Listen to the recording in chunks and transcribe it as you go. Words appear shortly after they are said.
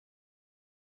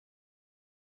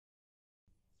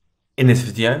In this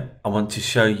video, I want to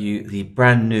show you the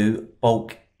brand new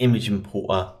bulk image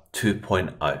importer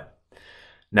 2.0.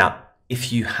 Now,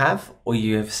 if you have or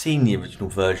you have seen the original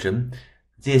version,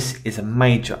 this is a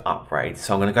major upgrade.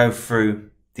 So I'm going to go through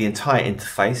the entire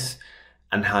interface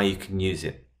and how you can use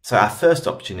it. So our first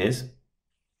option is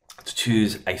to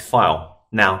choose a file.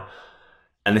 Now,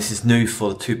 and this is new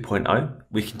for the 2.0,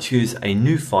 we can choose a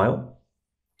new file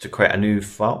to create a new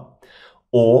file,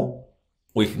 or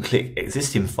we can click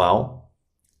existing file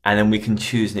and then we can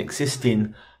choose an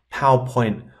existing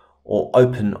PowerPoint or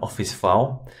Open Office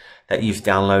file that you've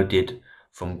downloaded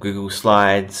from Google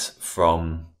Slides,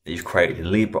 that you've created in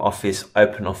LibreOffice,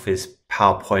 Open Office,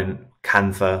 PowerPoint,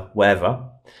 Canva, wherever.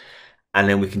 And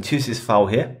then we can choose this file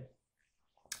here,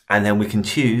 and then we can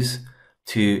choose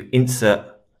to insert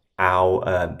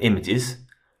our images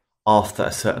after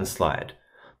a certain slide.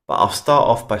 But I'll start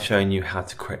off by showing you how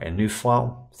to create a new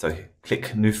file. So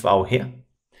click New File here,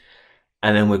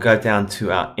 and then we'll go down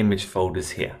to our image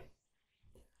folders here.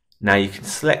 Now you can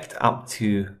select up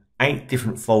to 8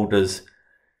 different folders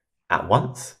at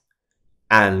once,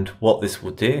 and what this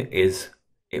will do is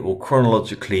it will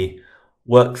chronologically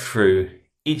work through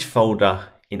each folder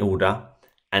in order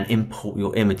and import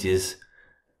your images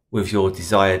with your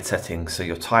desired settings, so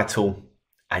your title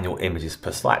and your images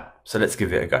per slide. So let's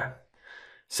give it a go.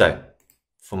 So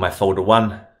for my folder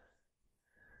 1,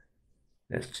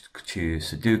 let's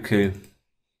choose Sudoku,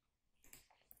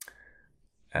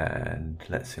 and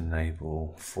let's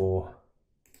enable 4.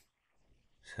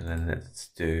 So then let's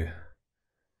do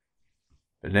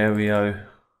Binario,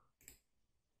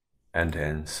 and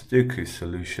then Sudoku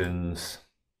solutions,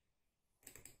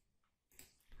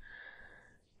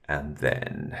 and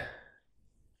then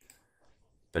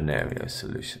Binario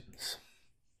solutions.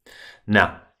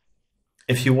 Now,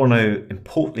 if you want to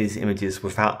import these images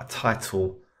without a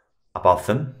title above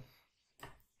them,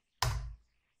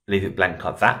 leave it blank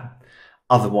like that.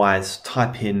 Otherwise,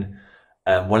 type in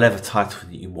whatever title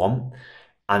that you want,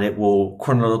 and it will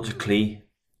chronologically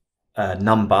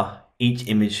number each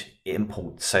image it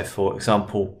imports. So for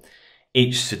example,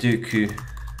 each Sudoku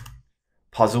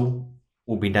puzzle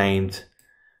will be named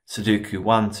Sudoku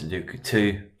 1, Sudoku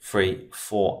 2, 3,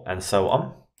 4, and so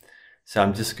on. So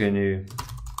I'm just going to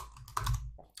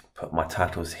put my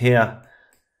titles here,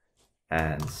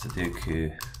 and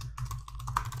Sudoku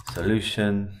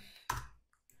solution,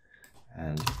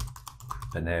 and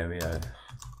Binario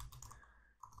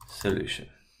solution.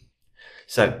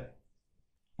 So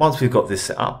once we've got this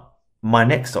set up, my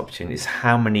next option is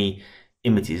how many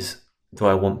images do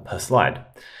I want per slide.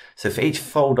 So for each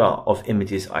folder of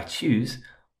images I choose,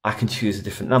 I can choose a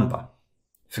different number.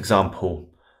 For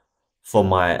example, for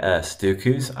my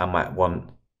Sudokus, I might want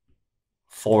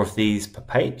 4 of these per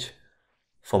page.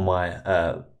 For my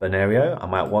Binario, I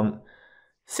might want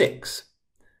 6.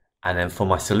 And then for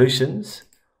my solutions,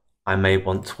 I may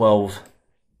want 12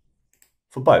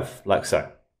 for both, like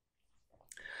so.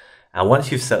 And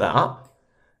once you've set that up,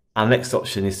 our next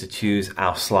option is to choose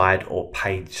our slide or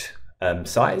page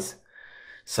size.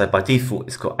 So by default,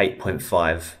 it's got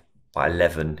 8.5 by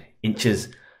 11 inches.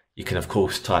 You can of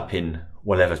course type in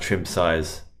whatever trim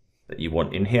size that you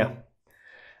want in here.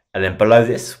 And then below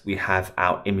this, we have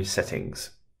our image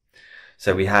settings.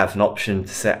 So we have an option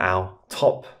to set our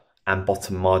top and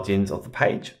bottom margins of the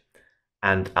page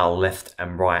and our left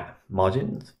and right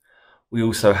margins. We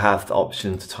also have the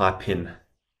option to type in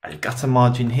a gutter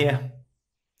margin here.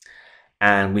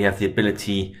 And we have the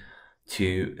ability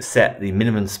to set the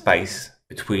minimum space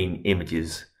between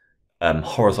images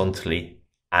horizontally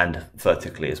and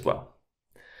vertically as well.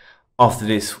 After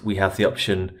this, we have the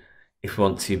option if we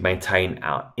want to maintain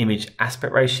our image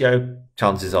aspect ratio.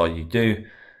 Chances are you do,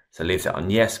 so leave that on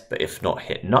yes, but if not,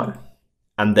 hit no.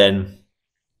 And then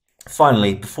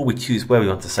finally, before we choose where we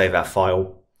want to save our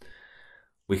file,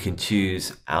 we can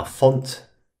choose our font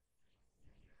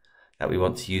that we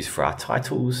want to use for our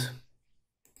titles,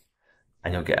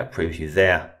 and you'll get a preview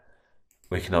there.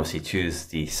 We can obviously choose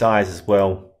the size as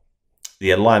well,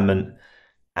 the alignment,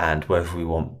 and whether we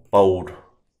want bold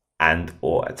and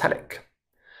or italic.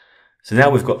 So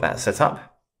now we've got that set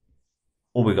up,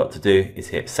 all we've got to do is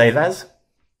hit Save As,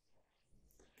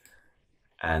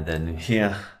 and then in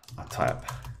here I type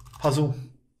puzzle,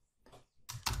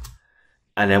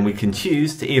 and then we can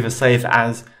choose to either save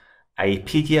as a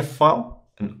PDF file,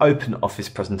 an Open Office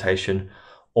presentation,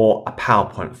 or a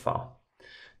PowerPoint file.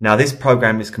 Now this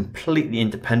program is completely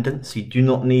independent, so you do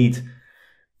not need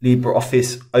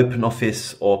LibreOffice, Open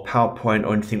Office, or PowerPoint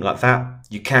or anything like that.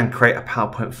 You can create a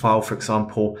PowerPoint file, for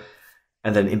example,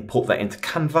 and then import that into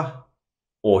Canva,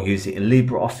 or use it in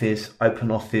LibreOffice, Open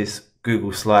Office,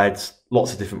 Google Slides,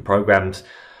 lots of different programs.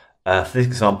 For this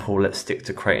example, let's stick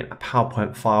to creating a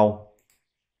PowerPoint file.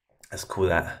 Let's call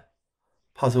that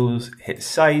puzzles, hit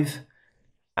save,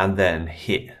 and then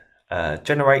hit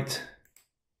generate.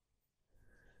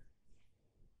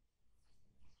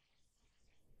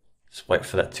 Just wait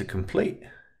for that to complete.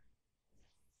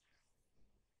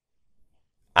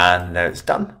 And there it's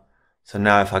done. So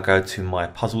now if I go to my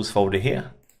puzzles folder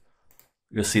here,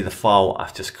 you'll see the file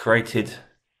I've just created.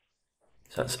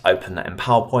 So let's open that in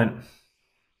PowerPoint.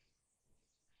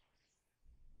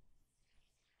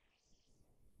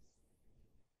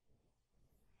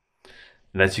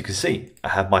 And as you can see, I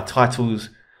have my titles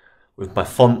with my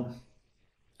font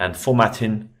and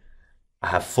formatting. I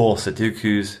have 4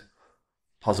 Sudokus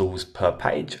puzzles per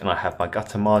page, and I have my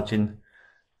gutter margin,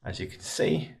 as you can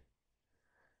see.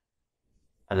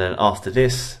 And then after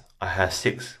this, I have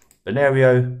 6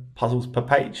 Binario puzzles per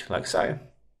page, like so.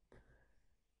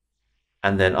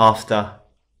 And then after,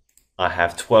 I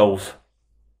have 12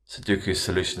 Sudoku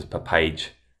solutions per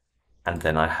page, and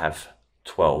then I have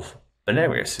 12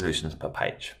 Binario solutions per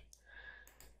page.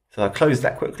 So I'll close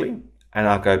that quickly, and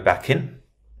I'll go back in.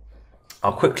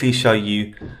 I'll quickly show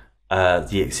you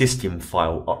the existing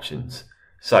file options.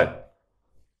 So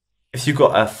if you've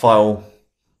got a file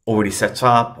already set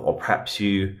up, or perhaps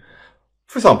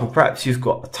for example, perhaps you've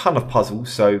got a ton of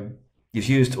puzzles, so you've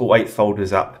used all 8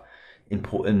 folders up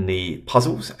importing the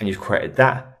puzzles, and you've created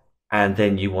that, and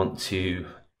then you want to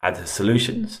add the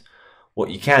solutions. What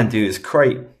you can do is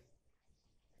create,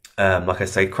 like I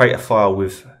say, create a file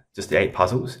with just the 8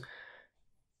 puzzles,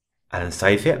 and then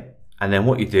save it. And then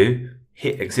what you do,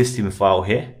 hit existing file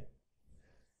here,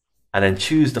 and then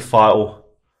choose the file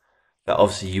that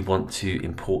obviously you want to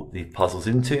import the puzzles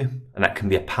into, and that can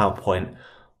be a PowerPoint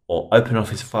or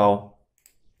OpenOffice file.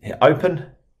 Hit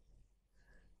open,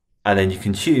 and then you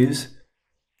can choose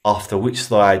after which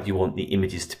slide you want the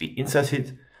images to be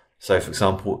inserted. So for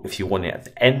example, if you want it at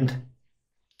the end,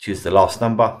 choose the last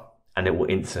number, and it will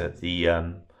insert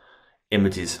the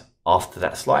images after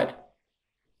that slide.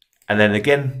 And then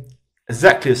again,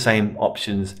 exactly the same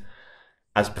options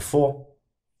as before.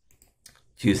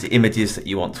 Choose the images that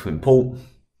you want to import.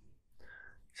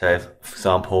 So for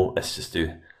example, let's just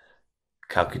do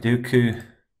KDP.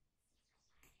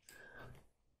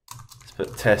 Let's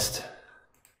put test,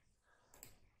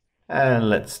 and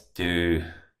let's do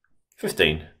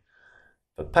 15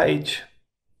 per page.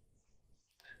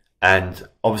 And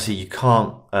obviously you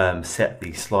can't set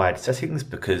the slide settings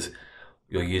because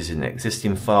you're using an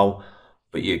existing file,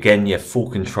 but you have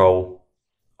full control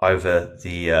over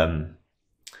the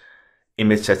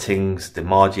image settings, the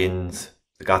margins,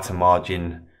 the gutter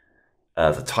margin,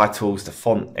 the titles, the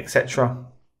font, etc.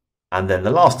 And then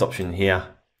the last option here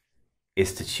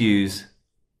is to choose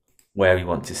where you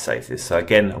want to save this. So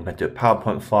again, I'm going to do a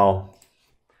PowerPoint file,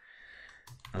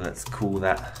 and let's call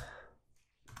that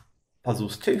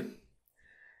puzzles 2.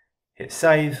 Hit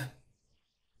save,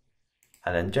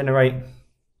 and then generate.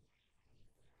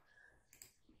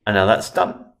 And now that's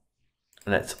done.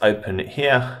 And let's open it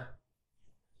here.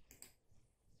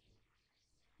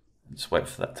 Just wait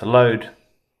for that to load.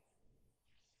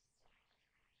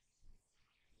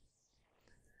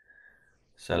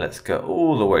 So let's go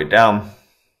all the way down.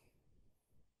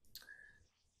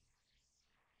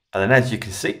 And then as you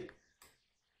can see,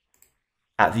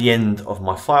 at the end of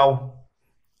my file,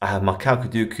 I have my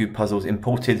KDP puzzles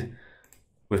imported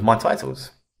with my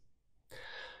titles.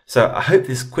 So I hope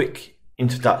this quick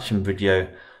introduction video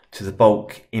to the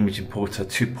Bulk Image Importer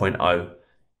 2.0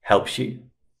 helps you,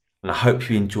 and I hope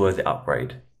you enjoy the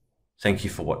upgrade. Thank you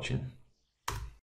for watching.